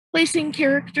placing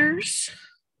characters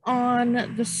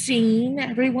on the scene.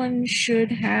 Everyone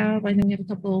should have, I know we have a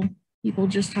couple people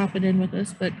just hopping in with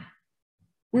us, but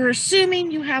we're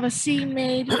assuming you have a scene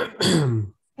made at this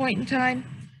point in time.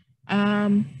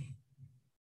 And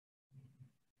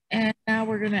now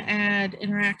we're going to add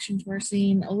interaction to our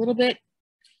scene a little bit.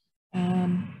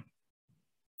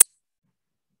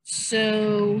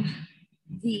 So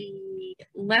the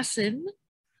lesson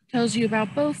tells you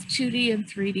about both 2D and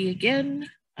 3D again.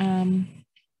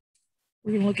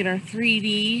 We're going to look at our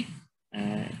 3D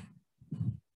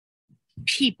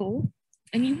people,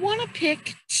 and you want to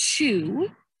pick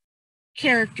 2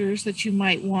 characters that you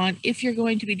might want if you're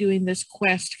going to be doing this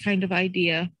quest kind of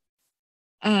idea.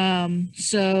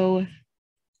 So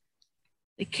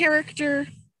the character,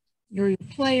 your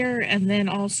player, and then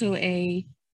also a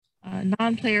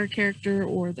non-player character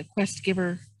or the quest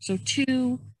giver. So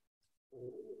 2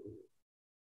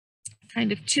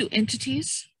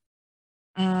 entities.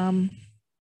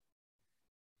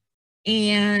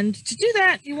 And to do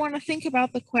that, you want to think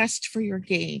about the quest for your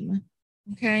game.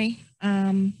 Okay.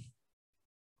 I'm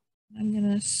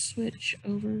going to switch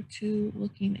over to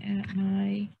looking at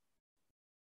my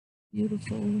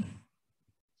beautiful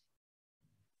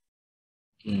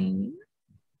game.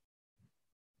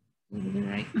 Go to the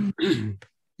right one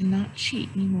and not cheat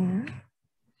anymore.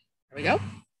 There we go.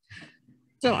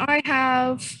 So I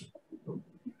have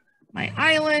my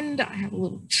island, I have a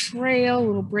little trail, a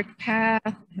little brick path,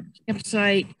 I have a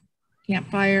campsite,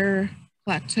 campfire,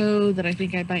 plateau that I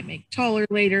think I might make taller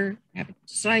later. I haven't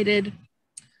decided.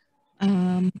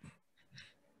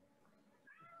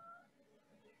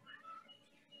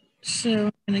 So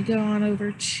I'm going to go on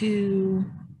over to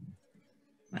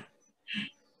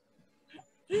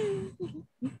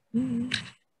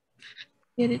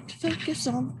get it to focus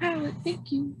on the palette.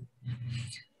 Thank you.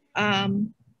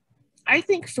 I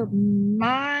think for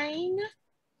mine,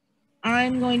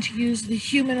 I'm going to use the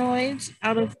humanoids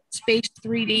out of Space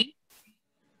 3D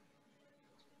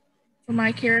for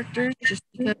my characters, just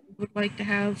because I would like to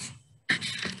have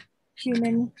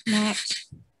human, not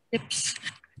hips.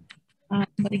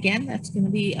 But again, that's going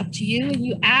to be up to you, and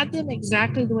you add them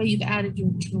exactly the way you've added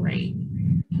your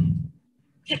terrain.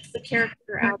 Pick the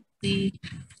character out of the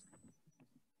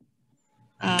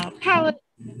palette,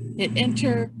 hit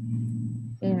enter,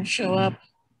 they're going to show up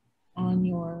on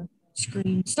your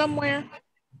screen somewhere,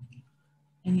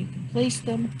 and you can place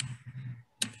them.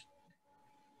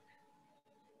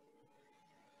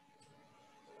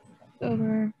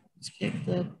 Over, let's pick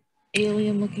the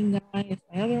alien looking guy, it's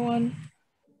my other one.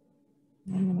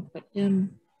 I'm going to put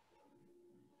him,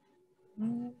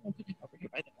 I'll put him over here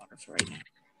by the water for right now.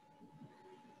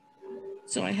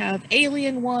 So I have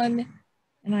alien 1,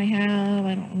 and I have,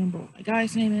 I don't remember what my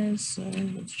guy's name is, so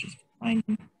let's just find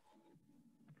him.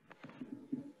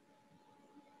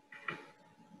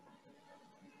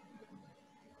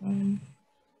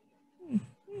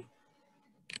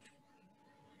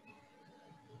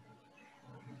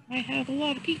 I have a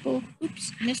lot of people.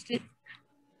 Oops, missed it.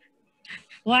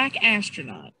 Black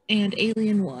Astronaut and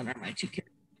Alien 1 are my 2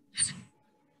 characters.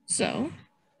 So,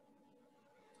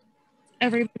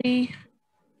 everybody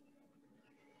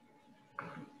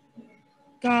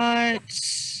got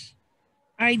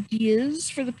ideas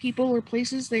for the people or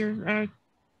places their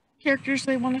characters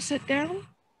they want to set down?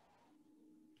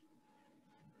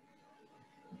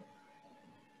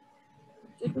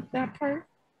 Good with that part?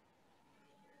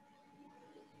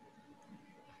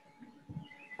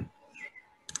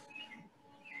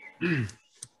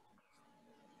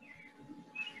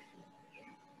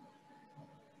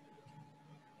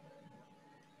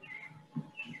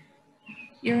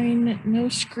 Hearing no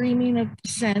screaming of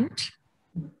dissent.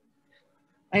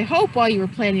 I hope while you were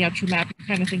planning out your map, you're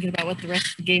kind of thinking about what the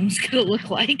rest of the game is going to look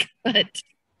like, but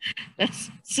that's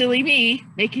silly me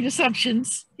making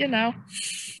assumptions, you know.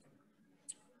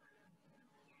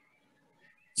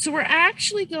 So we're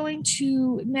actually going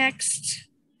to next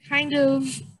kind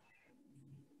of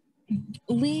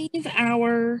leave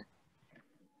our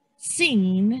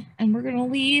scene, and we're going to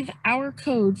leave our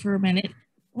code for a minute.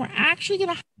 We're actually going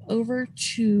to hop over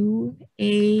to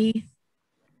a,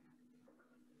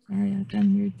 sorry, I've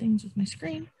done weird things with my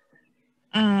screen.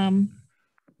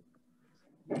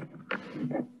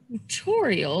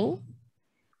 Tutorial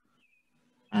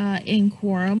in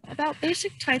Quorum about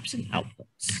basic types and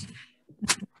outputs.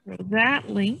 Throw that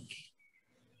link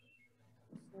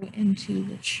into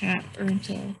the chat or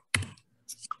into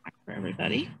Slack for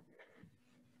everybody.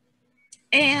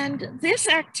 And this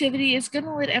activity is going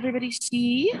to let everybody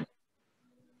see,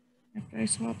 after I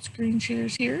swap screen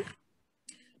shares here,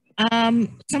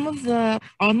 some of the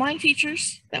online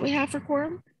features that we have for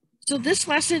Quorum. So this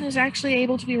lesson is actually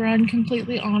able to be run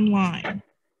completely online.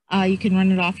 You can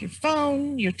run it off your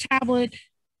phone, your tablet,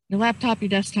 your laptop, your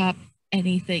desktop,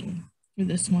 anything for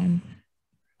this one.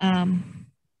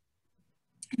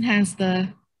 It has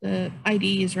the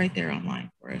ID is right there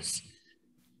online for us.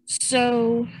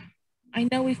 So I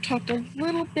know we've talked a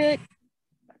little bit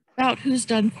about who's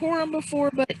done Quorum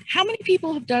before, but how many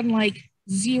people have done like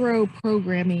zero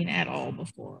programming at all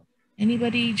before?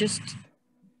 Anybody just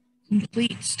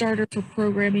complete starter for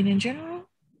programming in general?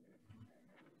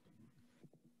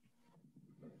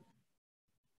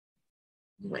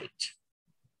 Great.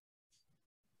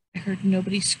 I heard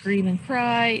nobody scream and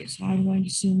cry, so I'm going to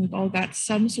assume we've all got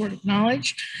some sort of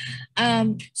knowledge.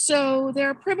 So there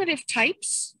are primitive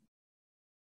types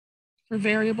for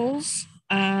variables.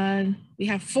 We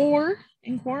have 4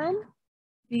 in Quorum.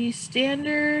 The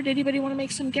standard, anybody want to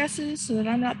make some guesses so that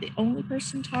I'm not the only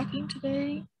person talking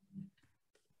today?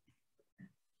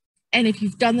 And if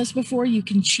you've done this before, you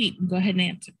can cheat and go ahead and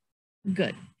answer.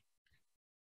 Good.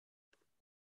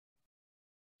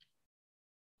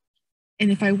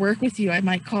 And if I work with you, I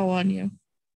might call on you.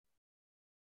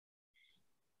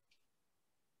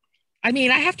 I mean,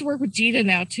 I have to work with Gina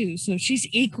now too, so she's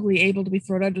equally able to be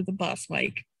thrown under the bus,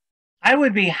 Mike. I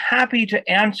would be happy to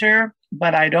answer,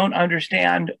 but I don't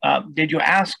understand. Did you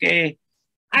ask a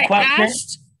question? I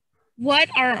asked, what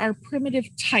are our primitive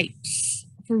types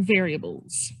for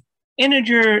variables?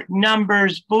 Integer,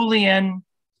 numbers, Boolean.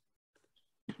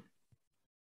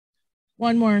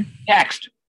 One more. Text.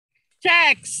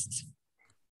 Text.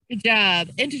 Good job.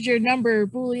 Integer, number,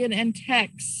 Boolean, and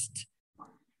text.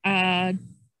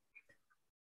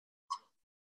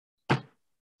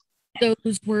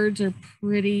 Those words are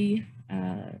pretty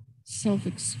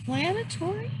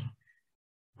self-explanatory.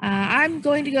 I'm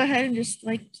going to go ahead and just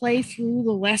like play through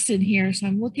the lesson here. So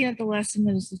I'm looking at the lesson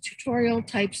that is the tutorial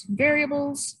types and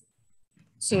variables.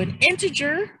 So an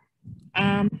integer,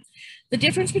 the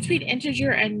difference between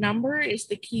integer and number is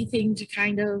the key thing to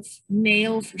kind of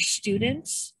nail for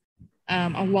students.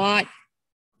 A lot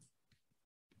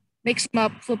mix them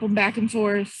up, flip them back and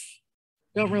forth,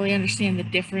 don't really understand the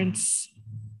difference.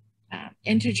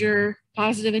 Integer,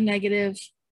 positive and negative,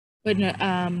 but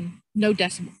no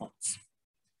decimal points.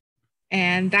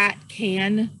 And that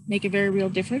can make a very real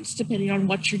difference depending on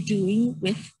what you're doing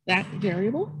with that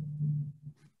variable.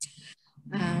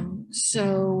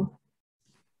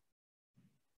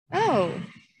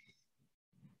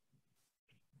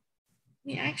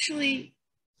 We actually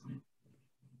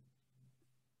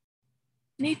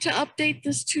need to update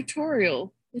this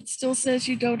tutorial. It still says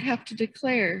you don't have to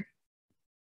declare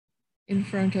in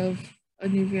front of a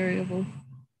new variable.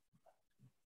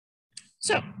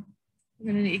 So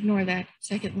we're going to ignore that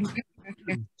second little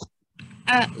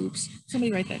paragraph here. Oops,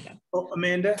 somebody write that down. Oh,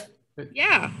 Amanda?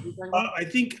 Yeah. I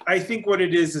think what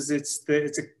it is it's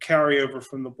a carryover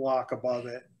from the block above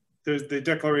it. There's the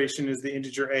declaration is the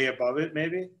integer a above it,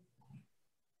 maybe.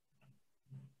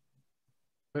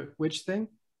 Which thing?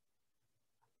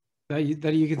 That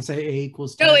you can say a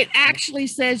equals 10? No, it actually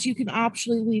says you can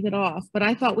optionally leave it off, but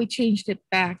I thought we changed it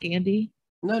back, Andy.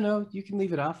 No, you can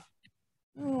leave it off.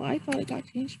 Oh, I thought it got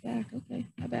changed back. Okay,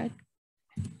 my bad.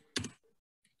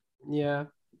 Yeah,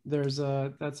 that's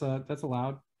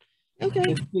allowed. Okay.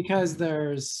 It's because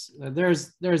there's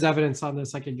evidence on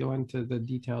this. I could go into the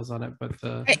details on it, but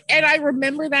and I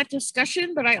remember that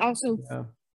discussion, but I also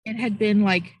it had been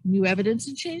like new evidence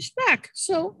and changed back,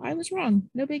 so I was wrong.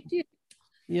 No big deal.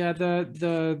 Yeah,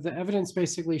 the evidence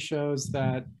basically shows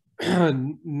that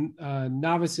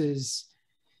novices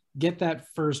get that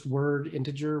first word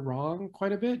integer wrong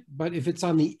quite a bit, but if it's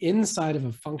on the inside of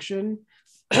a function,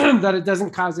 that it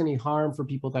doesn't cause any harm for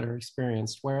people that are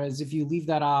experienced. Whereas if you leave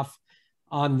that off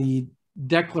on the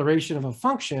declaration of a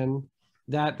function,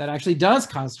 that actually does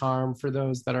cause harm for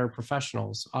those that are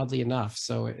professionals, oddly enough.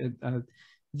 So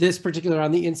this particular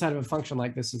on the inside of a function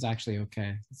like this is actually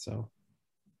okay.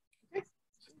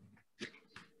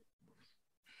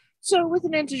 So with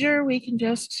an integer, you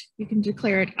can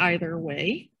declare it either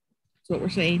way. That's what we're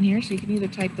saying here. So you can either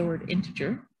type the word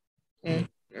integer,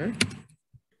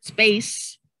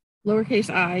 space, lowercase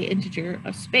I, integer,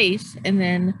 a space, and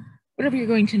then whatever you're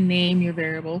going to name your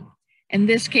variable. In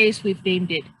this case, we've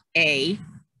named it A.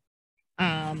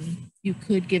 You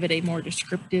could give it a more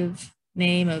descriptive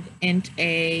name of int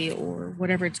A or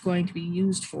whatever it's going to be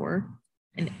used for,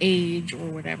 an age or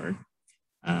whatever.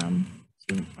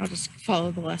 So I'll just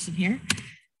follow the lesson here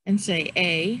and say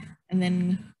A, and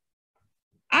then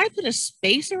I put a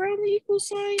space around the equal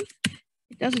sign.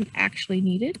 It doesn't actually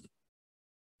need it.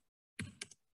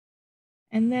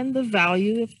 And then the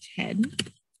value of 10.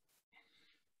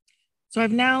 So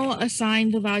I've now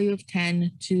assigned the value of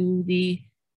 10 to the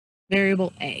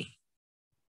variable A.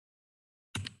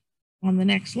 On the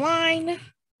next line,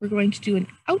 we're going to do an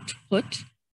output,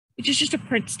 which is just a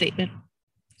print statement.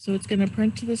 So it's going to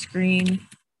print to the screen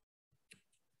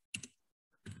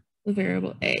the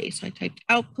variable A. So I typed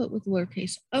output with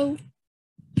lowercase o,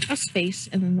 a space,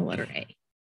 and then the letter A.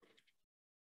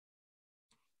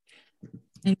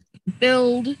 And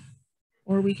build,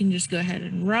 or we can just go ahead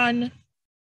and run.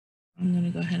 I'm going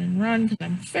to go ahead and run because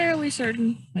I'm fairly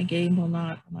certain my game will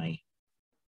not, my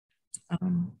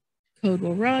code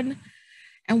will run.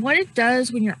 And what it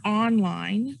does when you're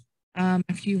online,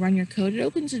 after you run your code, it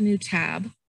opens a new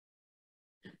tab.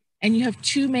 And you have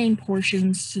two main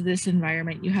portions to this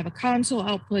environment. You have a console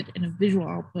output and a visual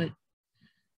output.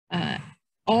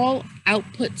 All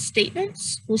output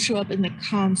statements will show up in the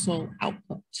console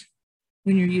output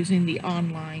when you're using the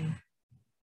online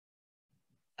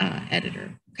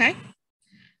editor, okay?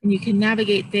 And you can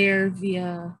navigate there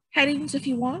via headings if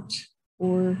you want,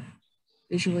 or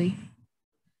visually.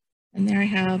 And there I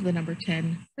have the number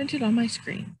 10 printed on my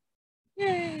screen.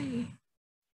 Yay!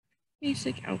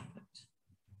 Basic output.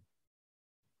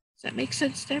 Does that make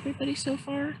sense to everybody so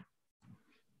far?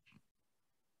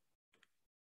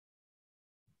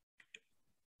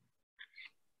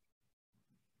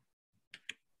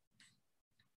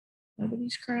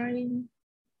 Nobody's crying.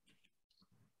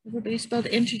 Everybody spelled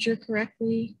integer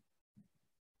correctly.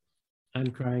 I'm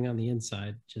crying on the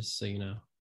inside, just so you know.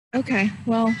 Okay,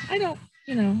 well, I don't,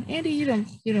 Andy, you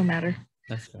don't matter.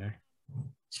 That's fair.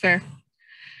 It's fair.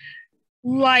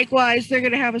 Likewise, they're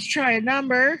gonna have us try a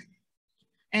number.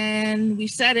 And we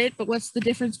said it, but what's the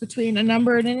difference between a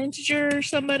number and an integer,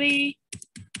 somebody?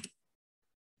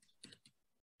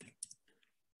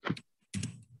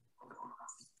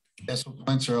 Decimal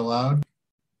points are allowed.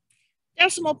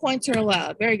 Decimal points are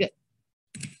allowed. Very good.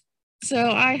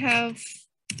 So I have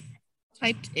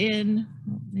typed in,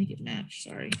 make it match,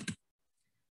 sorry.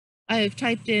 I have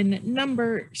typed in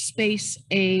number space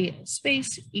A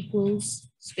space equals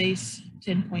space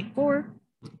 10.4.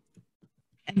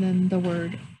 And then the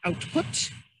word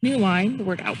output, new line, the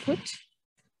word output.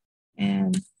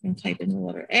 And I'm type in the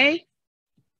letter A.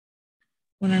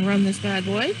 When I run this bad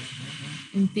boy,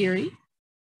 in theory,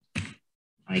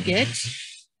 I get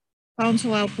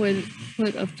console output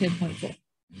of 10.4.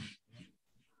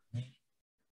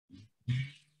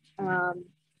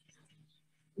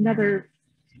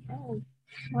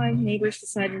 My neighbors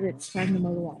decided it's time to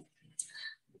mow the lawn.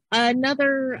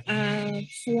 Another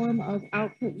form of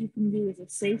output you can do is a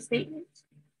say statement.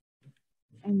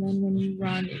 And then when you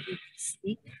run, it will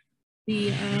speak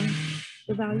the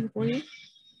value for you. If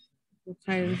you're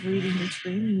tired of reading the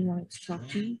screen and you want it to talk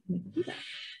to you, you can do that.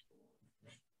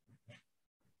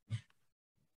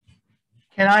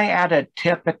 Can I add a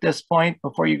tip at this point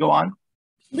before you go on?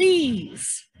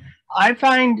 Please. I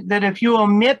find that if you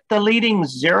omit the leading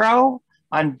 0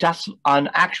 on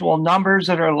actual numbers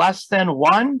that are less than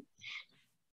 1,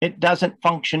 it doesn't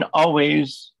function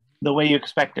always the way you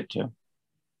expect it to.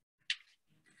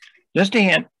 Just a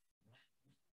hint.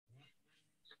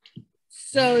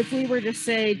 So if we were to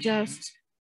say just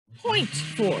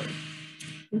 0.4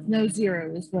 with no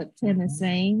 0 is what Tim is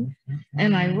saying,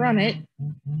 and I run it,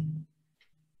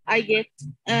 I get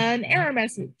an error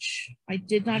message. I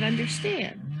did not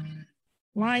understand.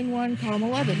 Line 1, column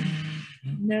 11.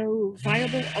 No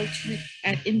viable alternate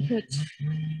at input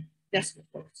decimal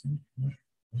points.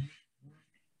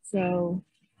 So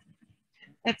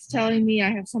that's telling me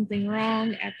I have something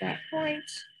wrong at that point.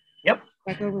 Yep.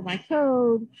 Back over my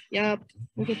code. Yep.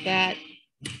 Look at that.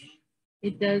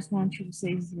 It does want you to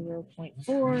say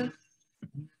 0.4.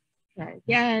 Try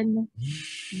again.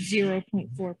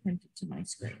 0.4 printed to my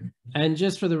screen. And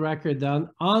just for the record,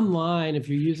 online, if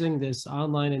you're using this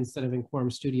online instead of in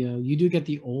Quorum Studio, you do get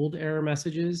the old error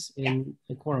messages in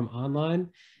the Quorum Online.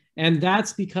 And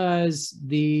that's because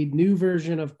the new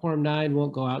version of Quorum 9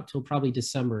 won't go out till probably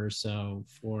December or so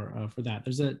for that.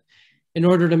 In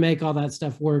order to make all that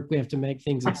stuff work, we have to make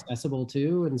things accessible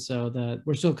too. And so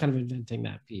we're still kind of inventing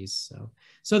that piece.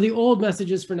 So the old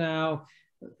messages for now,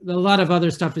 a lot of other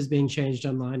stuff is being changed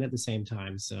online at the same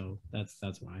time. So that's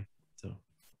why. So.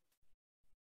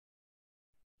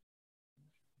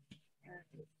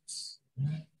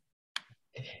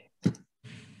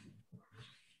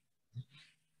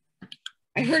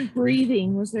 I heard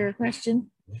breathing. Was there a question?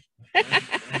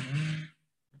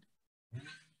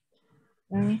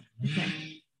 No?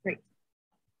 Okay, great.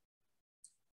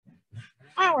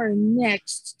 Our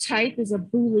next type is a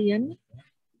Boolean,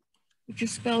 which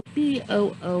is spelled B-O-O-L-E-A-N.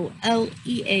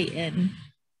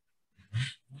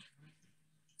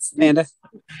 Amanda,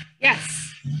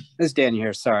 Yes. this is Danny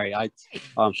here. Sorry, I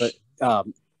was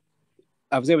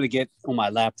able to get on my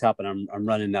laptop, and I'm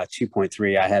running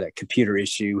 2.3. I had a computer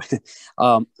issue.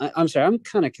 I'm sorry, I'm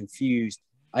kind of confused.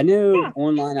 I know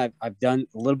online I've done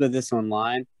a little bit of this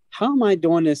online. How am I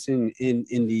doing this in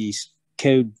the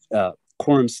code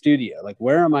Quorum Studio? Like,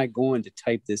 where am I going to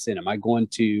type this in? Am I going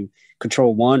to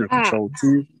Control 1 or Control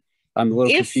 2? I'm a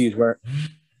little confused.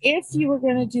 If you were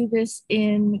going to do this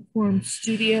in Quorum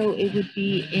Studio, it would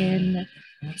be in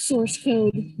source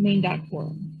code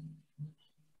main.quorum.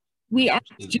 We are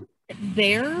doing it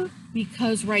there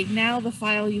because right now the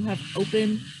file you have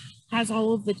open has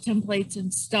all of the templates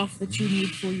and stuff that you need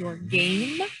for your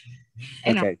game.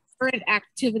 And our current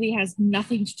activity has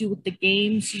nothing to do with the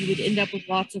game, so you would end up with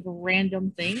lots of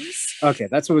random things. Okay,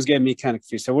 that's what was getting me kind of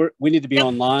confused. So we need to be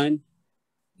online.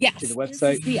 Yes, to the website.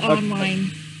 This is the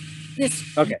online. This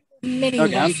mini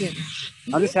lesson.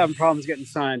 I'm just having problems getting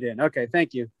signed in. Okay,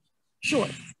 thank you. Sure.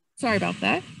 Sorry about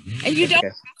that. And you don't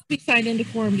have to be signed into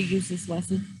Quorum to use this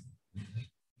lesson.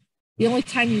 The only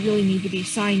time you really need to be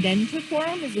signed into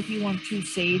Quorum is if you want to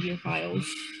save your files.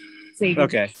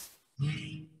 Okay.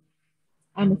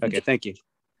 Okay, thank you.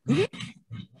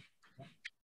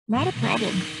 Not a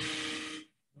problem.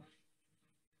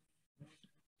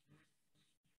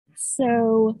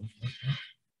 So,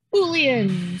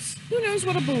 Booleans. Who knows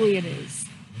what a Boolean is?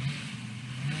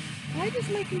 Why does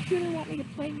my computer want me to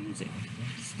play music?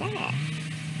 Stop.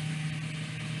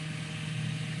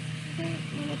 I don't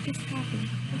know what just happened.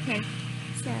 Okay,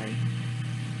 sorry.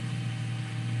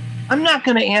 I'm not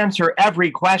going to answer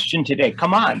every question today.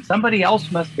 Come on, somebody else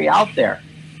must be out there.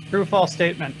 True or false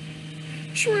statement.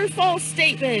 True or false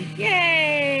statement.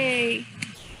 Yay!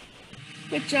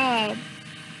 Good job.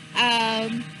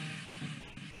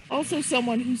 Also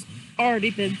someone who's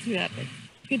already been through that.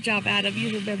 Good job, Adam.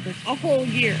 You remembered a whole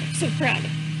year. I'm so proud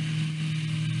of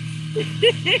you.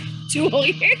 2 whole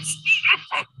years?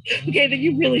 Okay, then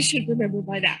you really should remember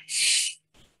by now.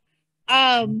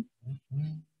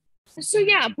 So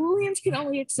yeah, Booleans can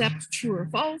only accept true or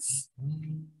false.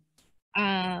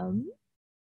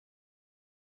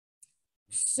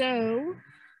 So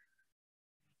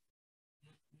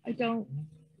I don't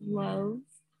love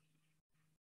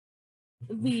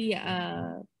the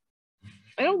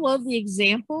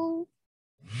example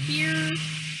here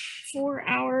for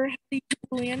our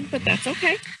Boolean, but that's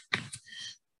okay.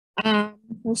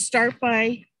 We'll start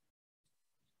by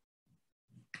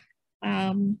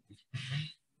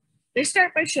they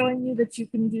start by showing you that you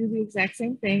can do the exact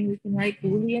same thing. We can write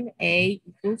Boolean A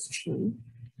equals true.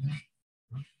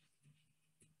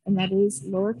 And that is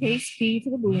lowercase p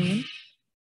for the Boolean.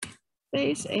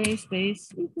 Space A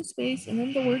space equals space, and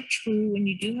then the word true, and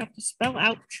you do have to spell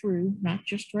out true, not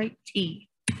just write T.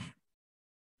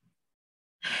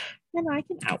 Then I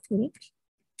can output it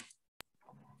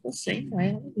the same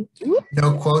way.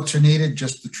 No quotes are needed,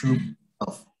 just the true.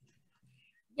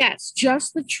 Yes,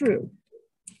 just the true.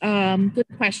 Good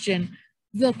question.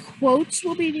 The quotes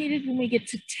will be needed when we get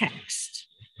to text.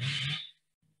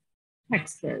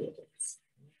 Text variables.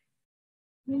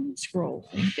 Scroll.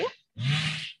 Thank you.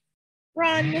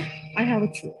 Run. I have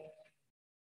a true.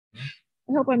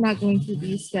 I hope I'm not going through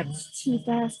these steps too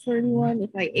fast for anyone.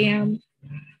 If I am,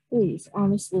 please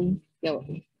honestly yell at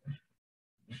me.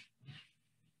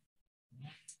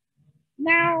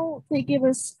 Now they give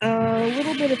us a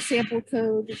little bit of sample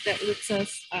code that lets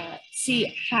us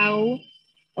see how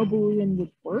a Boolean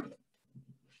would work.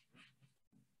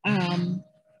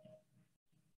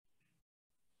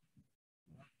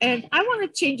 And I want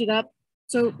to change it up.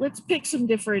 So let's pick some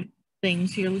different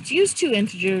things here. Let's use 2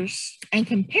 integers and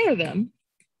compare them.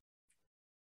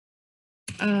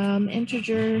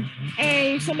 Integer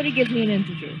A, somebody give me an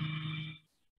integer.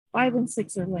 5 and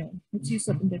 6 are lame. Let's use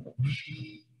something different.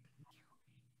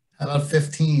 How about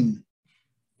 15?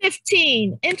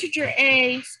 15, integer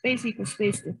A, space equals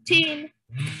space 15.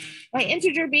 My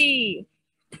integer B.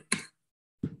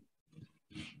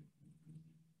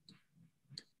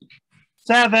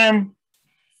 7.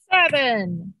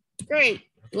 7. Great.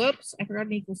 Whoops, I forgot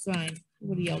an equal sign.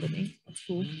 Somebody yelled at me. That's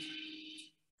cool.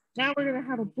 Now we're going to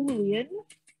have a Boolean.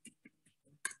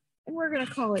 And we're going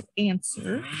to call it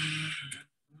answer.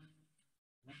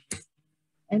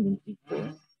 And an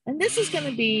equal. And this is going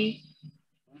to be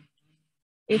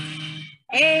if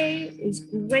A is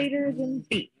greater than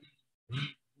B.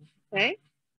 Okay?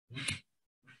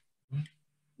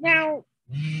 Now,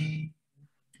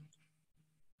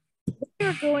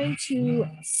 we're going to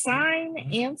assign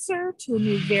answer to a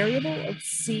new variable of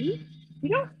C. We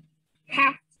don't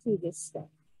have to do this step.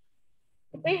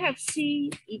 If they have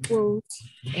C equals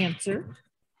answer,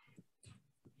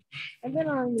 and then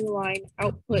on a new line,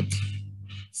 output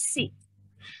C.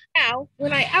 Now,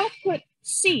 when I output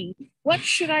C, what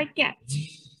should I get?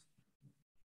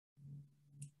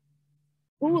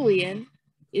 Boolean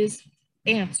is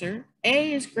answer,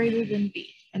 A is greater than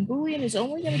B, and Boolean is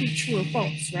only going to be true or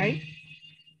false, right?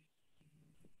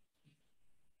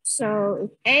 So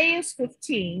if A is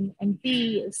 15 and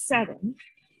B is 7,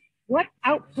 what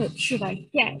output should I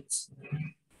get?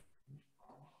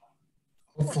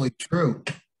 Hopefully true.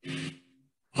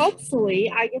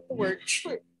 Hopefully, I get the word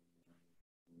true.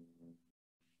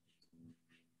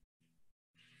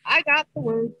 I got the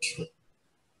word true.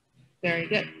 Very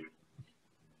good.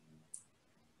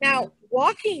 Now,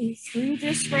 walking through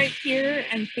this right here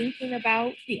and thinking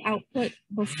about the output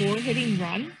before hitting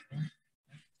run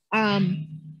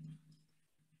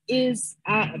is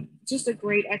just a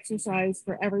great exercise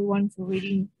for everyone for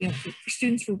reading, for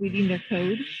students for reading their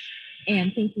code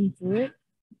and thinking through it,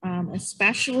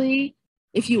 especially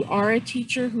if you are a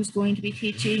teacher who's going to be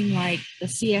teaching like the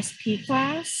CSP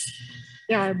class.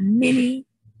 There are many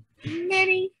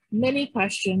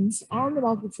questions on the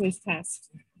multiple choice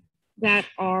test that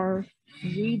are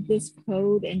read this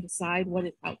code and decide what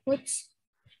it outputs.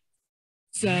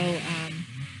 So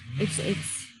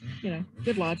it's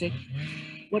good logic.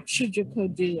 What should your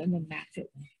code do, and then match it,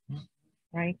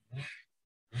 right?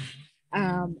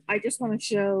 I just want to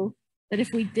show that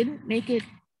if we didn't make it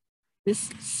this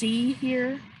C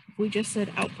here, if we just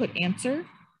said output answer,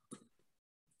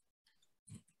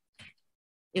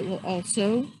 it will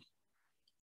also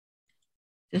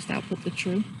just output the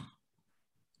true.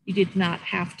 You did not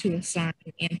have to assign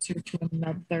an answer to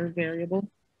another variable.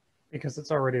 Because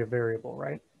it's already a variable,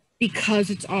 right? Because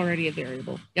it's already a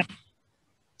variable, yep.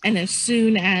 And as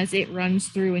soon as it runs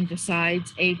through and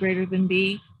decides A greater than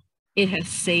B, it has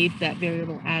saved that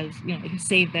variable as, it has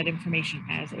saved that information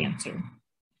as answer.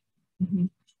 Mm-hmm.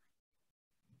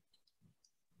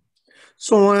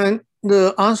 So when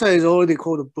the answer is already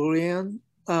called a Boolean,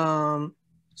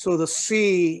 so the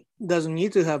C doesn't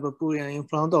need to have a Boolean in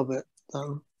front of it.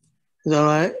 Is that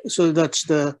right? So that's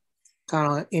the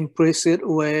kind of implicit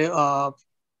way of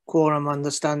Quorum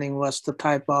understanding what the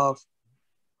type of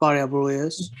variable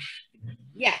is.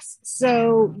 Yes.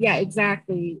 So yeah,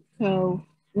 exactly. So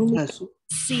when we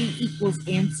C equals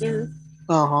answer,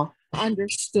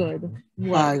 understood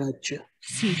what I got you.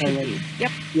 C should be.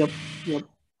 Yep.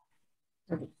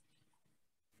 Perfect.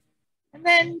 And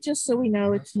then just so we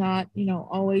know it's not,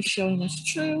 always showing us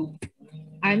true,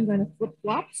 I'm going to flip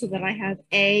flop so that I have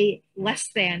A less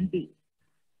than B.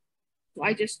 So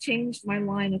I just changed my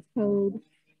line of code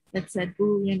that said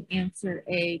Boolean answer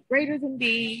A greater than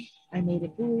B. I made a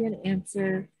Boolean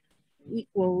answer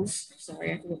equals,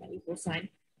 sorry, I forgot my equal sign,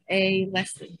 A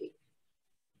less than B.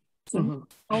 So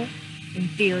in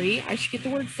theory, I should get the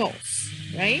word false,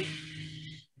 right?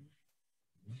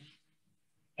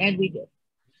 And we did.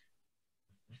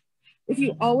 If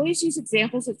you always use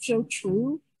examples that show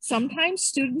true, sometimes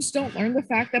students don't learn the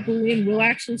fact that Boolean will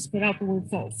actually spit out the word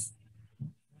false,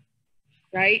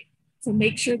 right? So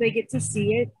make sure they get to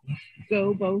see it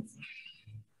go both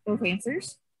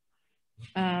answers.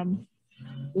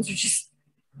 Those are just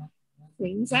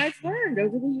things I've learned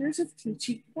over the years of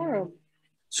teaching Quorum.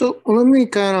 So let me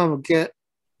kind of get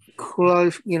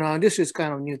clarify, this is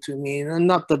kind of new to me,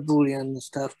 not the Boolean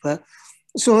stuff, but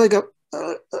so like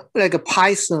a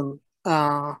Python,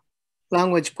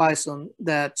 language Python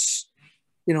that's,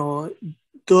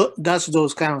 does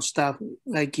those kind of stuff.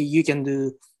 Like you can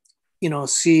do,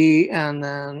 C and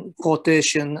then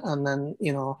quotation and then,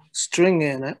 string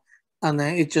in it. And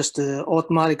then it just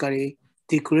automatically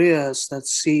declares that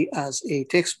C as a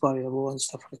text variable and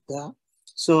stuff like that.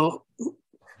 So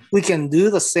we can do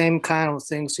the same kind of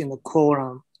things in the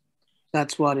Quorum.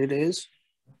 That's what it is.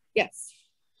 Yes.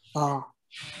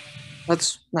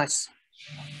 That's nice.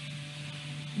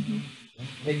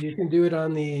 And you can do it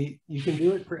you can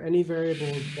do it for any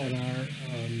variables that are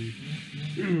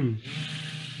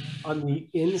on the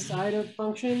inside of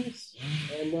functions.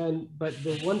 And then, but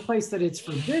the one place that it's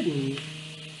forbidden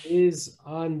is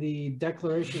on the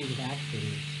declarations of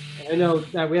actions. I know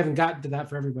that we haven't gotten to that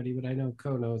for everybody, but I know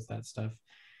Ko knows that stuff.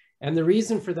 And the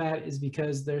reason for that is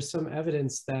because there's some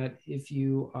evidence that if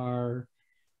you are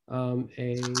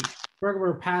a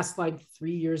programmer past like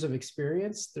 3 years of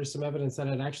experience, there's some evidence that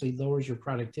it actually lowers your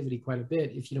productivity quite a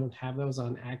bit if you don't have those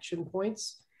on action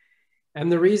points.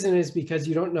 And the reason is because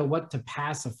you don't know what to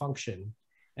pass a function.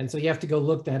 And so you have to go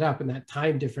look that up, and that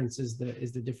time difference is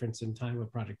the difference in time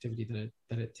of productivity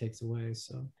that it takes away.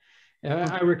 So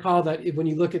I recall that when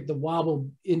you look at the wobble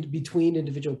in between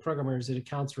individual programmers, it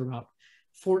accounts for about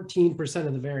 14%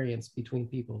 of the variance between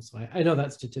people. So I know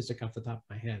that statistic off the top of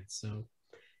my head. So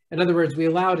in other words, we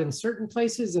allow it in certain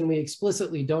places and we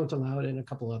explicitly don't allow it in a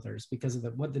couple others because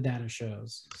of what the data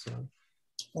shows. So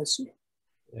I see.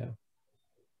 yeah.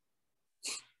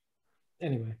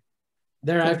 Anyway,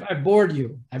 there, I've bored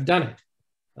you. I've done it.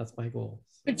 That's my goal.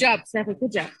 Good job, Stephanie.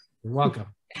 Good job. You're welcome.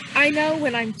 I know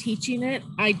when I'm teaching it,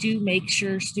 I do make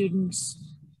sure students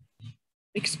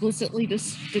explicitly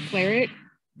just declare it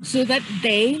so that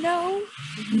they know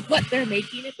what they're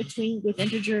making it between with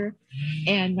integer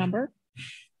and number,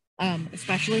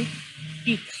 especially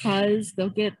because they'll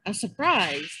get a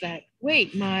surprise that,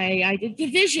 wait, I did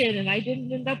division and I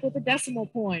didn't end up with a decimal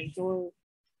point or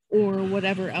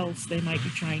whatever else they might be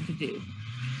trying to do.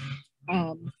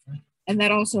 And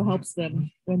that also helps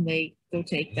them when they go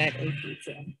take that AP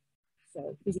exam.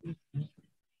 So, because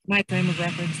my frame of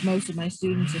reference, most of my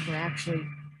students, if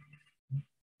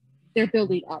they're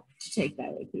building up to take that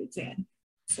AP exam.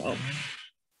 So,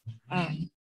 I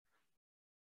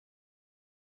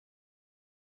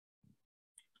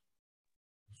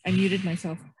muted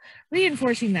myself.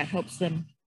 Reinforcing that helps them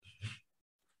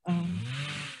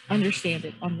understand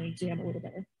it on the exam a little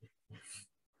better.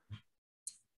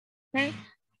 Okay,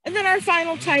 and then our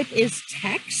final type is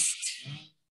text.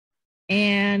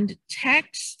 And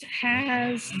text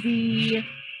has the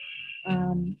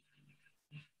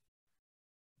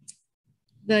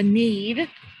need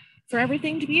for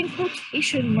everything to be in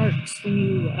quotation marks when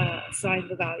you assign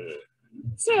the value.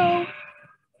 So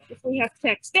if we have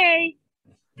text A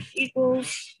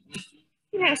equals,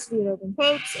 it has to be in open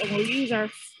quotes, and we'll use our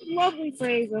lovely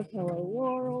phrase of hello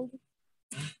world.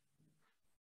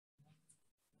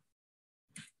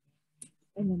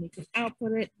 And then we can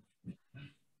output it.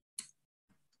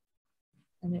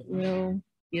 And it will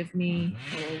give me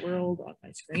hello world on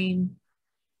my screen.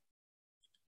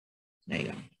 There you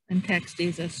go. And text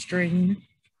is a string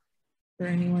for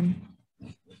anyone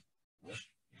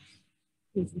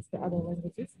who's used to other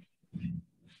languages.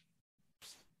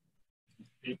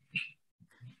 Okay.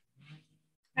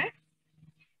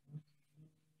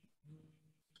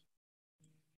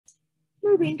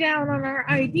 Moving down on our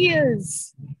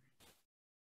ideas.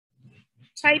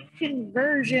 Type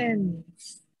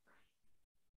conversions.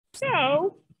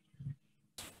 So,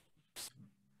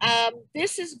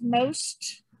 this is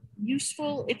most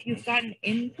useful if you've got an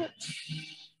input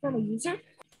from a user,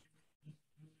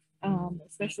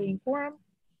 especially in Quorum.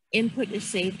 Input is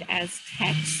saved as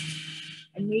text,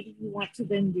 and maybe you want to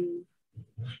then do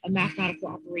a mathematical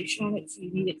operation on it, so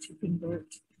you need it to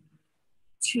convert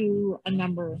to a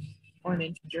number or an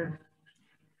integer.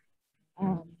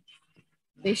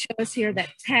 They show us here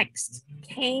that text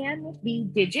can be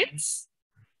digits.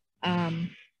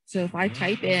 So if I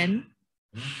type in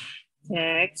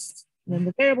text, then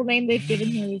the variable name they've given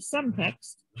here is some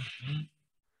text.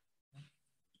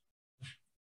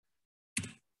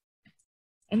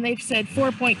 And they've said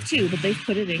 4.2, but they've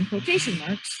put it in quotation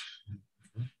marks.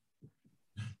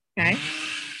 Okay.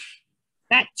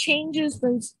 That changes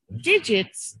those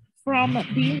digits from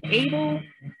being able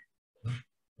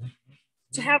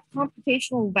to have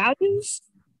computational values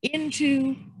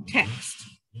into text.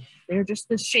 They're just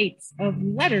the shapes of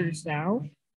letters now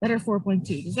that are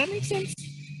 4.2. Does that make sense?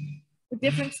 The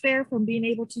difference there from being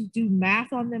able to do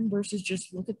math on them versus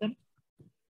just look at them?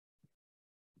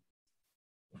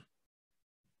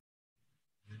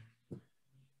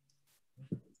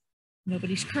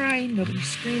 Nobody's crying, nobody's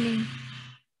screaming.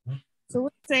 So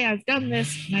let's say I've done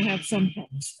this and I have some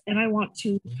text and I want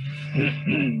to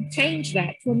change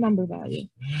that to a number value.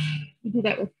 You do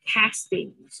that with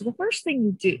casting. So the first thing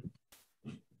you do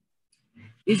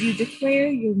is you declare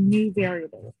your new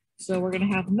variable. So we're going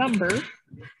to have number.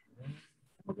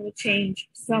 We're going to change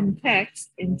some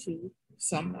text into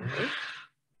some number.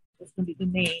 That's going to be the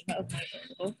name of my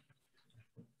variable.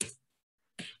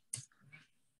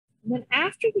 And then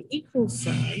after the equals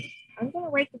sign, I'm going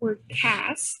to write the word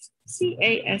cast,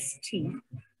 C-A-S-T,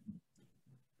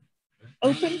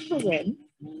 open paren.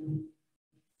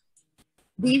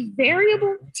 The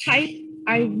variable type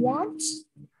I want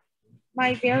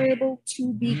my variable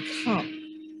to become.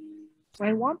 So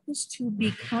I want this to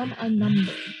become a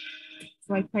number.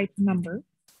 So I type number,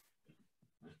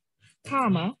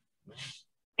 comma,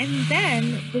 and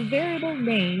then the variable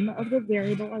name of the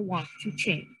variable I want to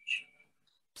change.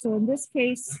 So in this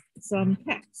case, some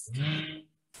text.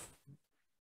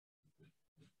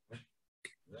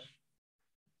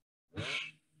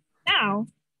 Now,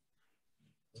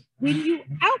 when you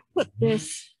output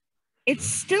this, it's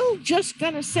still just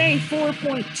going to say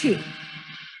 4.2.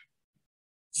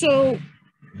 So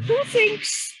who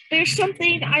thinks there's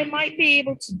something I might be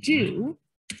able to do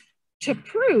to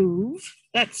prove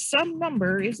that some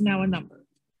number is now a number.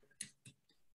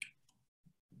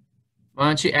 Why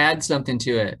don't you add something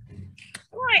to it? I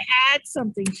want to add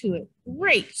something to it.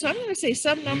 Great. So I'm going to say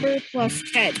some number plus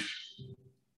 10.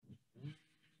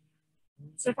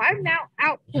 So if I'm now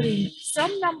outputting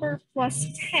some number plus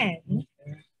 10,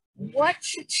 what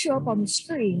should show up on the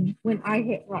screen when I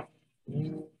hit run?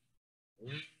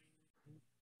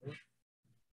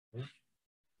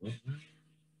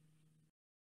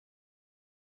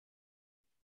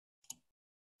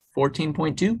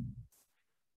 14.2.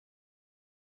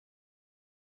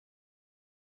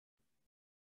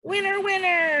 Winner,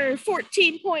 winner,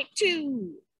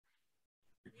 14.2.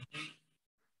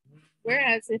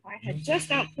 Whereas if I had just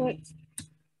output,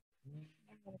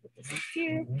 I'm going to put this up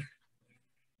here.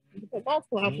 You can put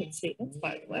multiple output statements,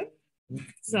 by the way.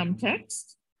 Some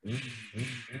text. And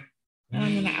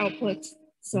I'm going to output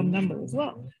some number as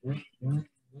well.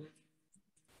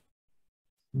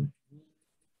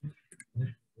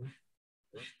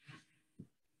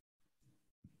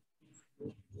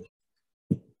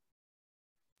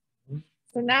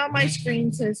 So now my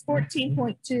screen says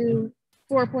 14.2,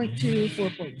 4.2,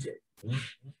 4.2.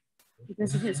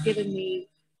 Because it has given me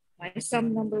my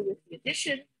sum number with the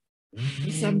addition,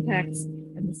 the sum text,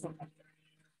 and the sum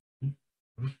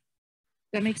number.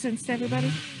 That makes sense to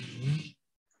everybody?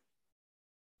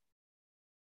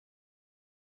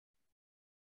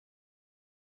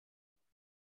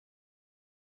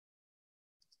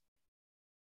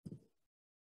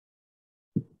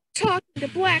 Talking to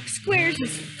black squares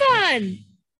is fun.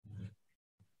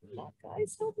 Come on,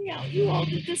 guys, help me out. You all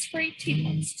did this for 18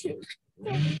 months too.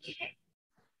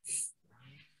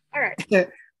 All right.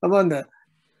 Amanda,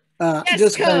 Yes,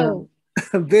 just go. kind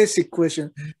of a basic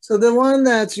question. So the one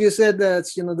that you said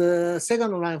that's, you know, the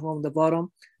second line from the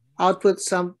bottom, output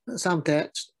some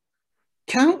text.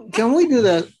 Can we do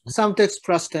the some text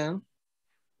plus 10?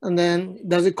 And then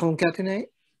does it concatenate?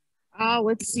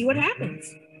 Let's see what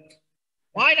happens.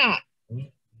 Why not?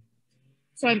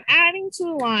 So I'm adding to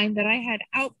the line that I had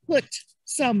output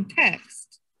some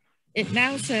text. It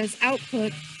now says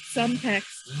output some text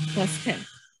plus 10.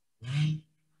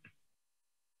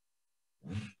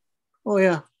 Oh,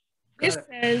 yeah. This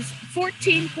says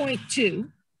 14.2,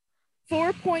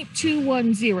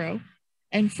 4.210,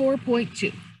 and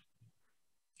 4.2.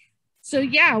 So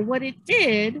yeah, what it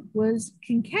did was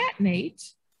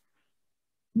concatenate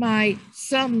my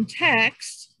sum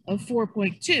text of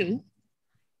 4.2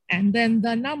 and then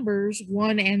the numbers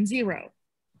 1 and 0.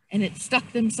 And it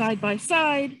stuck them side by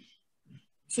side.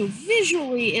 So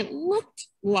visually it looked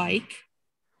like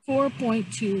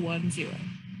 4.210.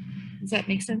 Does that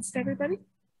make sense to everybody?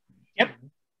 Yep.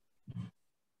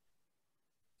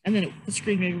 And then the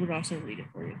screen reader would also read it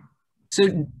for you.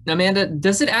 So Amanda,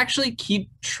 does it actually keep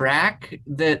track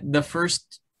that the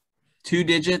first 2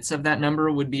 digits of that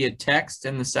number would be a text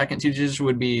and the second 2 digits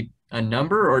would be a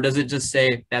number, or does it just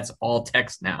say that's all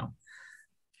text now?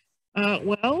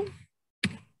 Well,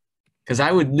 because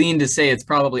I would lean to say it's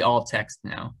probably all text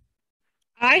now.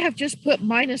 I have just put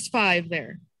 -5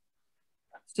 there.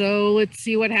 So let's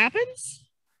see what happens.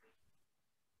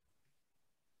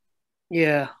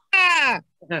 Yeah.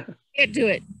 Can't do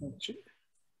it.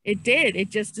 It did. It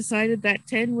just decided that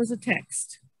 10 was a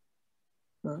text.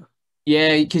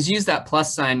 Yeah, because use that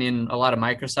plus sign in a lot of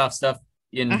Microsoft stuff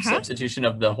in substitution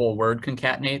of the whole word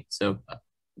concatenate. So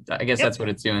I guess that's what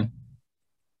it's doing.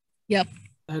 Yep.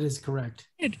 That is correct.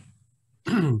 Good.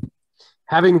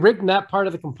 Having written that part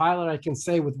of the compiler, I can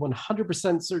say with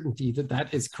 100% certainty that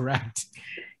that is correct.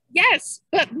 Yes,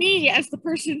 but me as the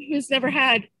person who's never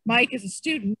had Mike as a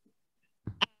student,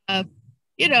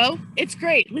 you know, it's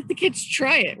great. Let the kids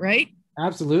try it, right?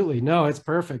 Absolutely. No, it's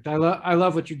perfect. I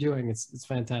love what you're doing. It's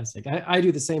fantastic. I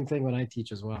do the same thing when I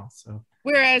teach as well. So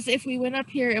whereas if we went up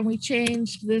here and we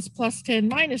changed this +10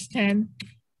 -10,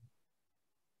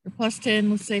 or +10,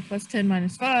 let's say +10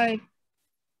 -5,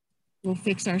 we'll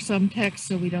fix our sum text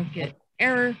so we don't get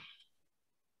error.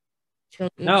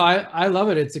 No, I love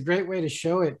it. It's a great way to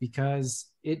show it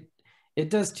because it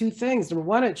does 2 things. Number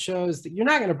one, it shows that you're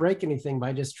not going to break anything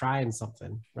by just trying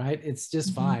something, right? It's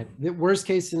just fine. The worst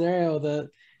case scenario, the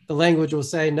language will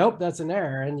say, nope, that's an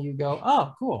error. And you go,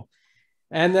 oh, cool.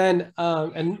 And then,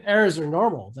 and errors are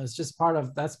normal. That's just part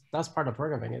of, that's part of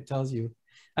programming. It tells you,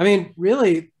 I mean,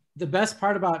 really the best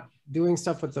part about doing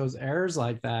stuff with those errors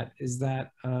like that is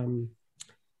that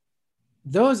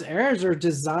those errors are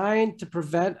designed to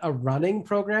prevent a running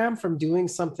program from doing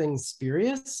something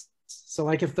spurious. So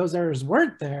like if those errors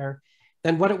weren't there,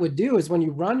 then what it would do is when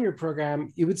you run your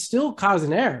program, it would still cause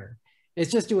an error.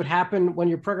 It's just it would happen when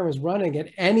your program is running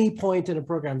at any point in a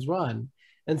program's run.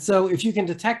 And so if you can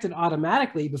detect it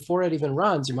automatically before it even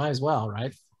runs, you might as well,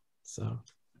 right? So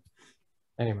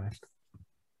anyway,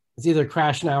 it's either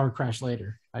crash now or crash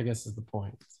later, I guess is the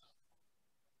point.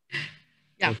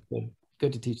 Yeah. So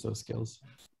good to teach those skills.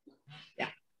 Yeah.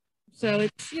 So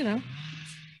it's, you know,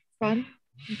 fun.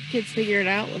 Kids figure it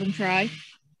out, let them try.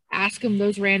 Ask them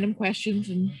those random questions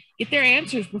and get their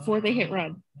answers before they hit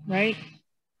run, right?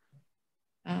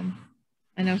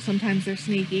 I know sometimes they're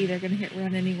sneaky. They're going to hit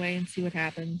run anyway and see what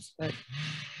happens, but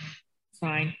it's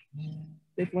fine.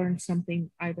 They've learned something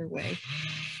either way.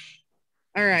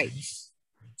 All right.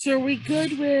 So are we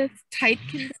good with type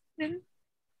convention?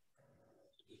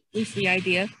 At least the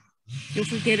idea. You'll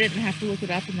forget it and have to look it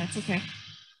up, and that's okay.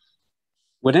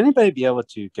 Would anybody be able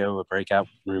to go a breakout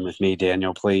room with me,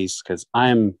 Daniel, please? Because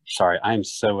I'm sorry, I'm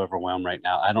so overwhelmed right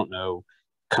now. I don't know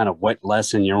kind of what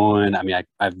lesson you're on. I mean,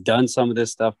 I've done some of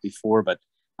this stuff before, but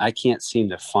I can't seem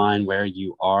to find where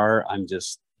you are.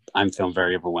 I'm feeling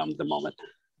very overwhelmed at the moment.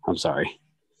 I'm sorry.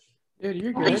 Dude,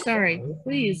 you're Don't good. be sorry.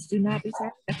 Please do not be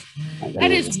sorry.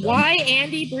 That is why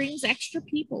Andy brings extra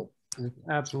people. That's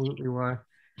absolutely why.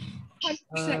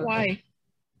 100% why.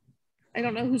 I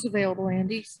don't know who's available,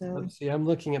 Andy. So Let's see. I'm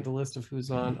looking at the list of who's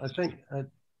on. I think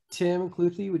Tim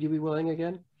Cluthy, would you be willing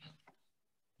again?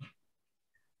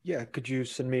 Yeah, could you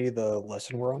send me the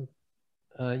lesson we're on?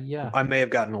 Yeah. I may have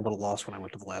gotten a little lost when I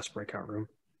went to the last breakout room.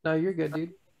 No, you're good,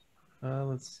 dude.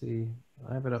 Let's see.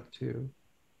 I have it up too.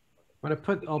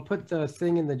 I'll put the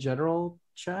thing in the general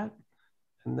chat,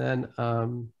 and then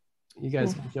you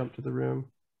guys can jump to the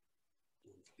room,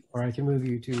 or I can move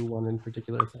you to one in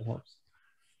particular if that helps.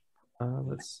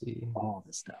 Let's see. All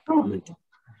this stuff.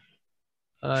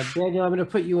 Daniel, I'm going to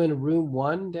put you in room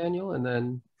 1, Daniel, and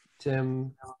then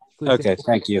Tim. Okay,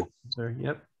 thank you. Sir,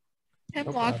 yep. Tim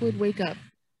Lockwood, wake up.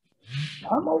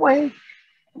 I'm awake.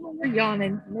 You're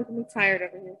yawning. You're making me tired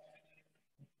over here.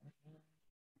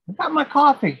 I got my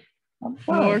coffee. I'm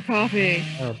fine. More coffee.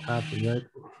 Oh, coffee, right?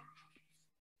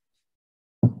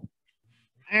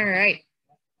 All right.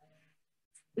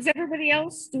 Is everybody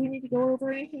else? Do we need to go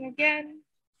over anything again?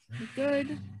 We're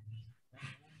good.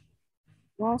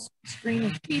 Lost screen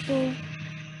of people.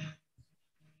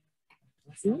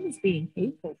 Zoom is being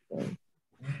hateful today.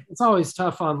 It's always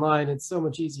tough online. It's so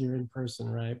much easier in person,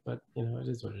 right? But, you know, it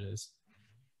is what it is.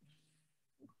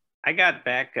 I got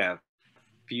back a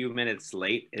few minutes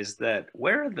late.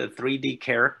 Where are the 3D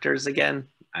characters again?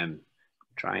 I'm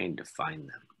trying to find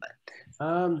them,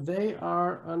 but they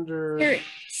are under Here,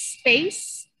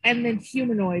 space and then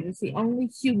humanoid is the only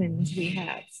humans we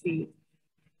have, Steve.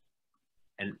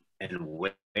 and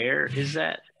where is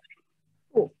that?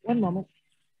 Cool. One moment.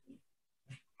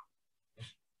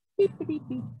 Beep, beep,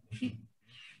 beep, beep.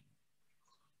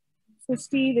 So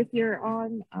Steve, if you're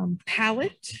on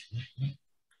palette,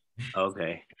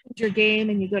 Okay. your game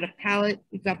and you go to palette,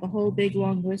 you've got the whole big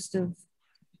long list of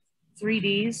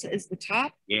 3Ds as the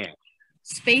top. Yeah.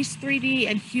 Space 3D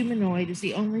and humanoid is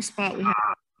the only spot we have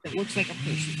that looks like a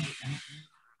person.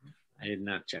 I did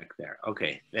not check there.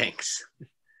 Okay, thanks.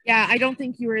 Yeah, I don't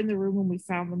think you were in the room when we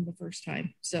found them the first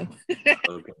time. So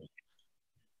Okay.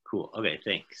 Cool. Okay,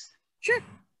 thanks. sure.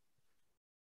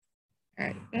 All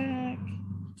right, back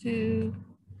to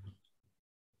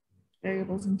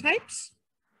variables and types.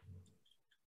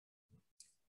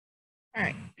 All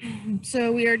right,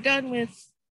 so we are done with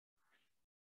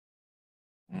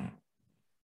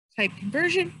type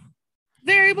conversion.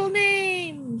 Variable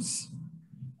names.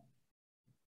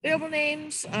 Variable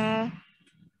names. I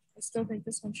still think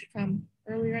this one should come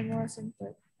earlier in the lesson,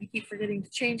 but I keep forgetting to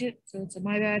change it, so it's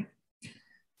my bad.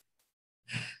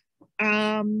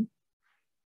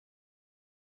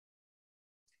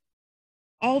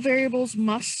 All variables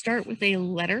must start with a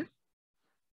letter.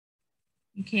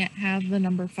 You can't have the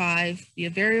number 5 be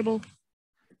a variable,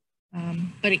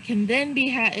 but it can then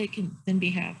be it can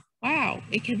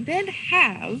then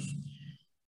have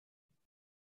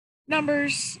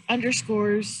numbers,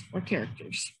 underscores, or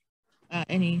characters,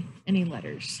 any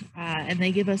letters, and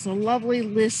they give us a lovely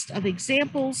list of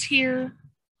examples here.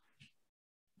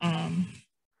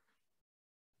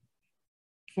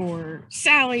 For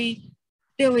Sally,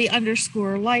 Billy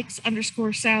underscore likes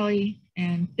underscore Sally,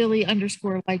 and Billy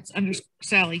underscore likes underscore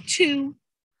Sally 2.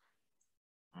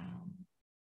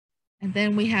 And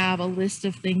then we have a list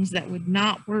of things that would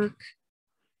not work.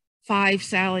 5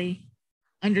 Sally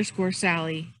underscore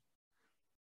Sally.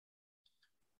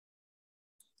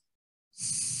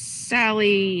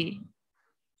 Sally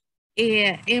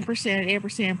ampersand,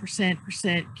 ampersand,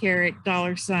 percent, caret,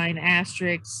 $,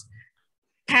 asterisk,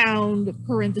 pound,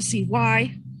 parenthesis,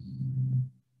 Y.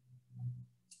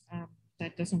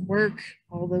 That doesn't work.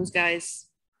 All those guys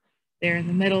there in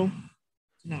the middle.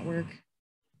 Do not work.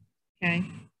 Okay.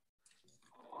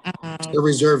 The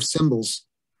reserved symbols.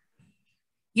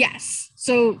 Yes.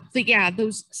 So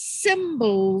those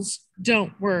symbols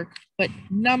don't work, but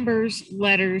numbers,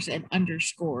 letters, and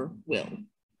underscore will.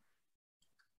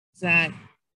 Does that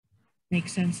make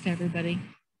sense to everybody?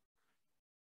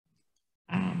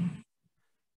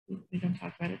 We don't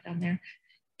talk about it down there.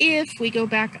 If we go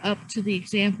back up to the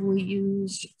example we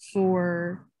used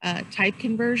for type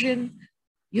conversion,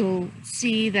 you'll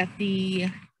see that the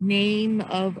name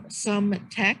of some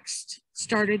text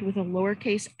started with a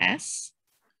lowercase s,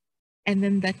 and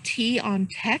then the T on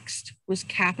text was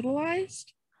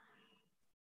capitalized.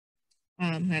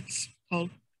 That's called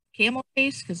camel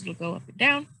case because it'll go up and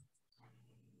down.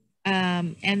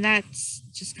 And that's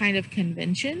just kind of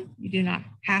convention. You do not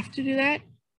have to do that.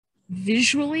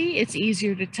 Visually, it's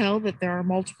easier to tell that there are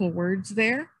multiple words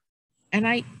there. And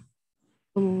I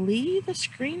believe a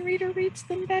screen reader reads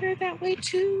them better that way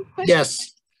too.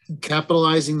 Yes,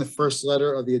 capitalizing the first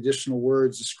letter of the additional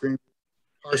words, the screen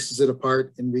parses it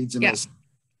apart and reads them as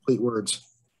complete words.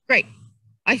 Great.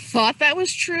 I thought that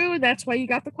was true. That's why you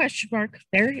got the question mark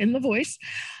there in the voice.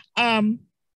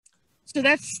 So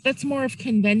that's more of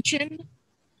convention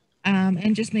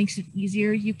and just makes it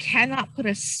easier. You cannot put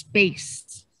a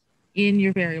space in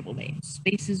your variable names.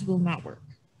 Spaces will not work.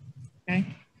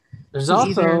 Okay. There's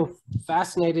also,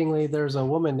 fascinatingly, there's a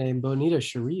woman named Bonita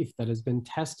Sharif that has been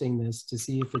testing this to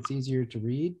see if it's easier to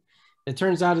read. It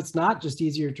turns out it's not just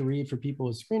easier to read for people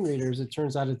with screen readers. It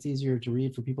turns out it's easier to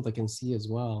read for people that can see as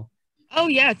well. Oh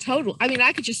yeah, totally. I mean,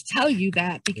 I could just tell you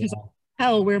that because I can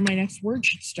tell where my next word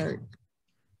should start.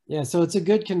 Yeah, so it's a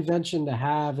good convention to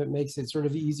have. It makes it sort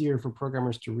of easier for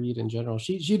programmers to read in general.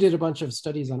 She did a bunch of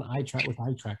studies on eye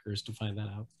trackers to find that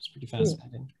out. It's pretty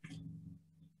fascinating.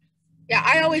 Yeah,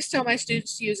 I always tell my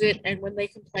students to use it, and when they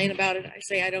complain about it, I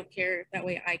say I don't care. That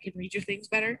way I can read your things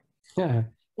better. Yeah.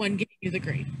 When giving you the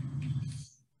grade.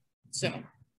 So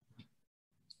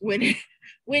when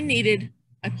needed,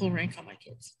 I pull rank on my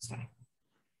kids. It's fine.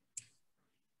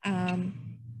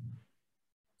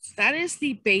 So that is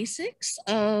the basics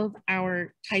of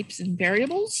our types and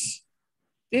variables.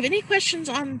 Do you have any questions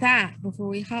on that before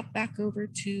we hop back over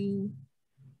to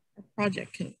our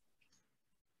project code?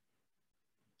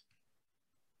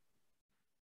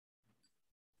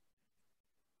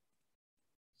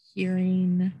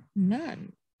 Hearing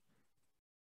none.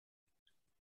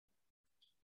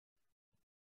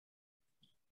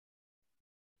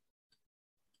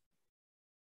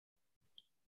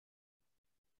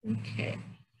 Okay.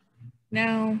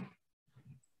 Now,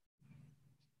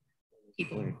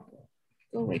 people are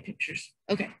go away pictures.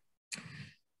 Okay.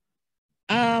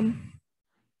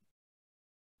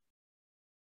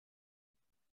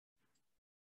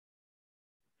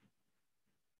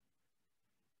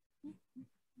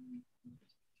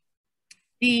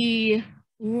 The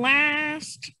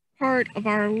last part of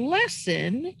our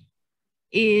lesson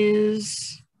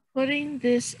is putting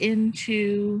this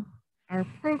into our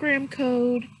program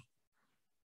code.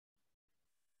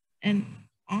 And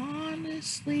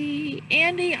honestly,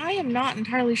 Andy, I am not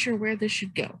entirely sure where this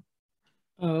should go.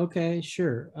 Oh, okay,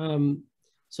 sure.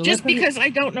 So just because I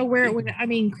don't know where it would, I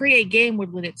mean, create game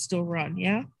would let it still run,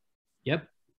 yeah? Yep.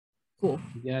 Cool.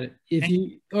 You got it.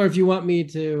 If you want me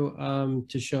to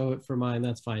show it for mine,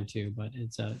 that's fine too. But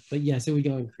it's but yes, it would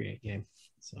go in create game.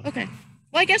 So okay.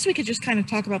 Well, I guess we could just kind of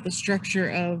talk about the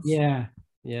structure of yeah,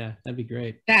 that'd be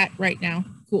great. That right now.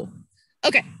 Cool.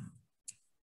 Okay.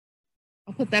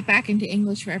 I'll put that back into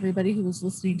English for everybody who was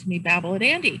listening to me babble at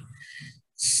Andy.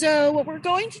 So what we're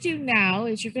going to do now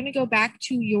is you're going to go back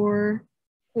to your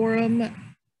Quorum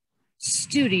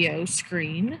Studio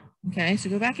screen. Okay, so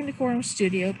go back into Quorum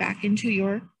Studio, back into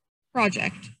your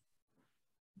project.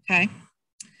 Okay.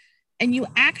 And you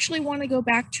actually want to go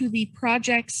back to the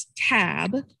projects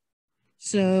tab.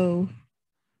 So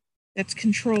that's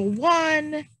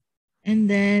Control-1 and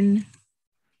then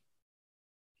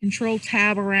Control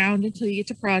tab around until you get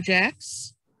to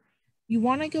projects. You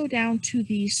want to go down to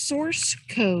the source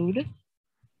code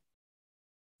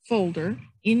folder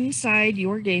inside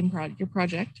your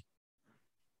project.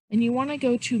 And you want to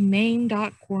go to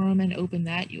main.quorum and open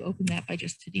that. You open that by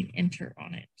just hitting enter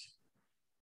on it.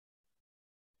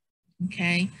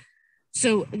 Okay,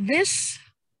 so this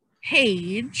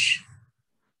page,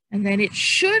 and then it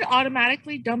should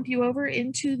automatically dump you over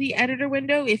into the editor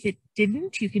window. If it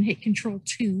didn't, you can hit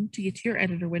Control-2 to get to your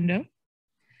editor window.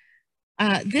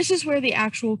 This is where the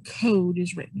actual code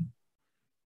is written.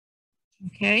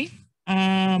 Okay,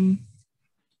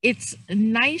 it's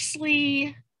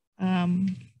nicely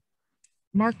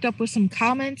marked up with some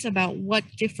comments about what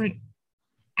different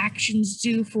actions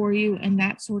do for you and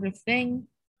that sort of thing.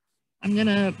 I'm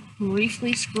gonna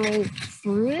briefly scroll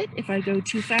through it. If I go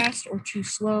too fast or too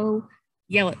slow,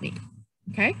 yell at me,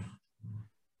 okay?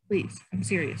 Please, I'm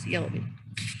serious, yell at me.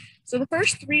 So the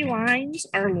first 3 lines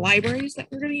are libraries that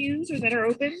we're gonna use or that are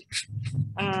open.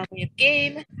 We have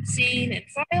game, scene, and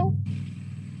file.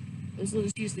 Those will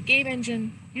just use the game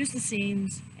engine, use the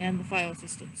scenes, and the file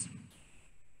systems.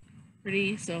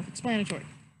 Pretty self-explanatory.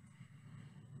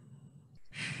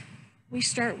 We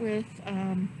start with,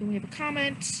 then we have a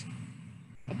comment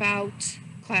about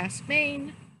class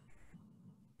main.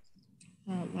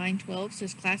 Line 12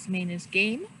 says class main is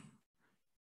game.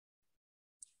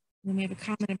 Then we have a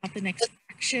comment about the next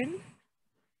action.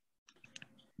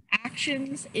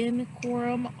 Actions in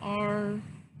Quorum are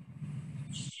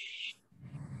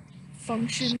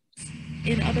functions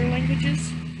in other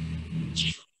languages.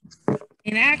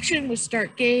 In action would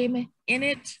start game, in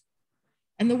it.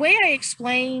 And the way I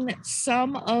explain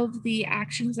some of the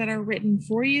actions that are written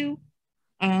for you,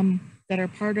 that are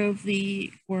part of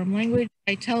the Quorum language,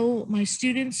 I tell my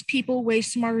students, people way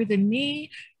smarter than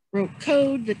me wrote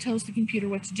code that tells the computer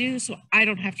what to do, so I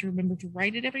don't have to remember to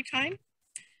write it every time.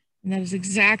 And that is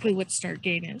exactly what start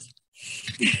game is.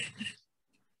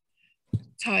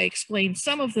 That's how I explain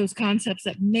some of those concepts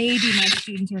that maybe my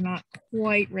students are not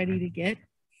quite ready to get.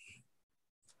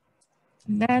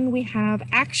 And then we have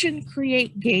action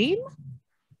create game,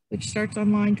 which starts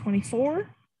on line 24.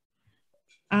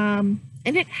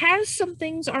 And it has some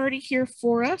things already here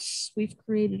for us. We've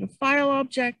created a file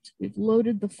object. We've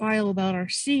loaded the file about our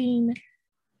scene.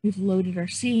 We've loaded our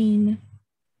scene.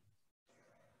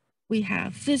 We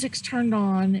have physics turned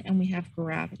on, and we have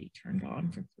gravity turned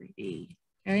on for 3D,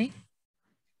 okay?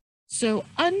 So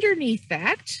underneath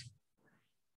that,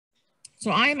 so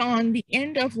I'm on the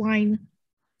end of line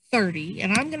 30,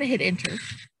 and I'm going to hit enter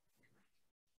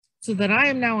so that I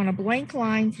am now on a blank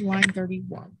line for line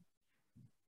 31.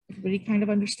 Everybody kind of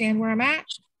understand where I'm at?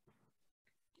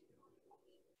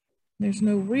 There's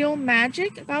no real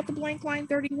magic about the blank line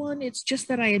 31. It's just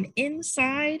that I am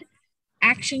inside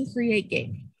action create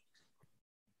game.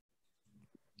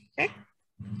 Okay.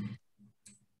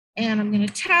 And I'm going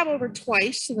to tab over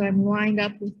twice so that I'm lined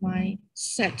up with my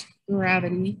set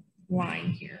gravity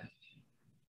line here.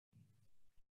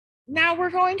 Now we're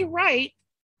going to write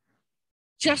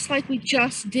just like we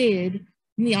just did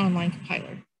in the online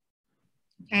compiler.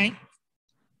 Okay.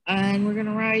 And we're going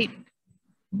to write,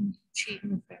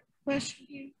 cheating with that question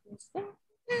here.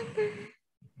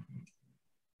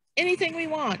 Anything we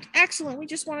want. Excellent. We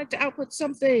just wanted to output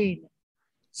something.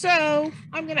 So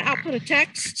I'm going to output a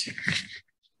text.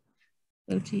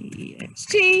 So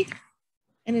text,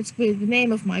 and it's with the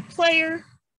name of my player.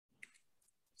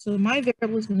 So my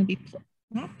variable is going to be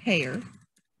not payer,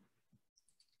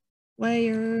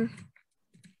 player,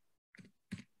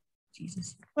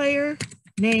 Jesus, player,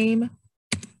 name,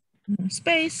 and then a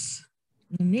space,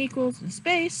 and then equals, and a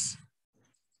space.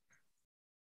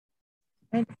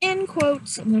 And in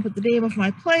quotes, I'm going to put the name of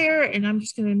my player, and I'm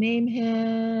just going to name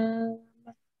him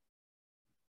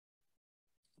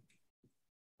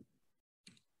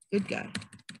Good Guy,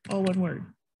 all one word.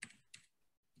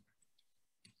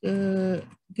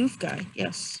 Goof Guy,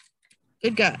 yes.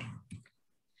 Good Guy.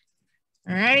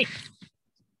 All right.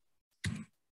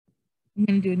 I'm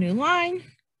going to do a new line.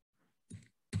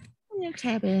 I'm going to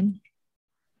tab in.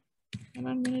 And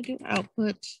I'm going to do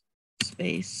output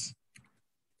space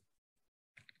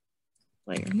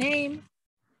player name.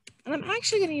 And I'm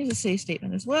actually going to use a say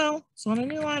statement as well. So on a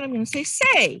new line, I'm going to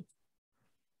say,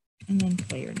 and then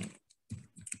player name.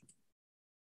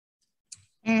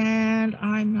 And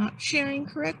I'm not sharing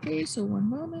correctly, so one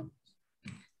moment.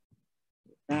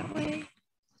 That way.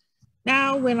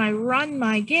 Now, when I run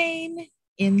my game,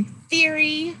 in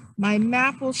theory, my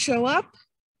map will show up.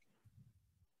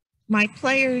 My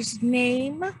player's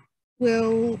name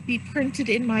will be printed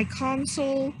in my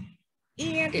console,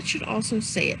 and it should also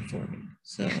say it for me.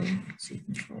 So let's see,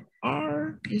 Control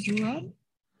R is run.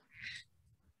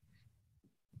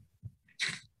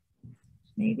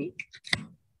 Maybe.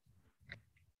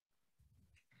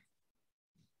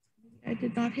 I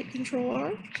did not hit Control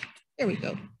R. There we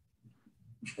go.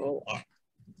 Control R.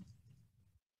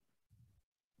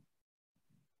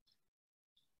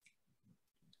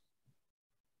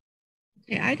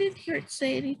 Okay, I didn't hear it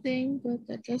say anything, but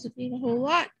that doesn't mean a whole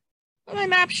lot. But my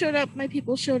map showed up, my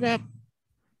people showed up,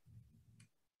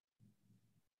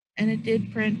 and it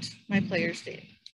did print my player's name.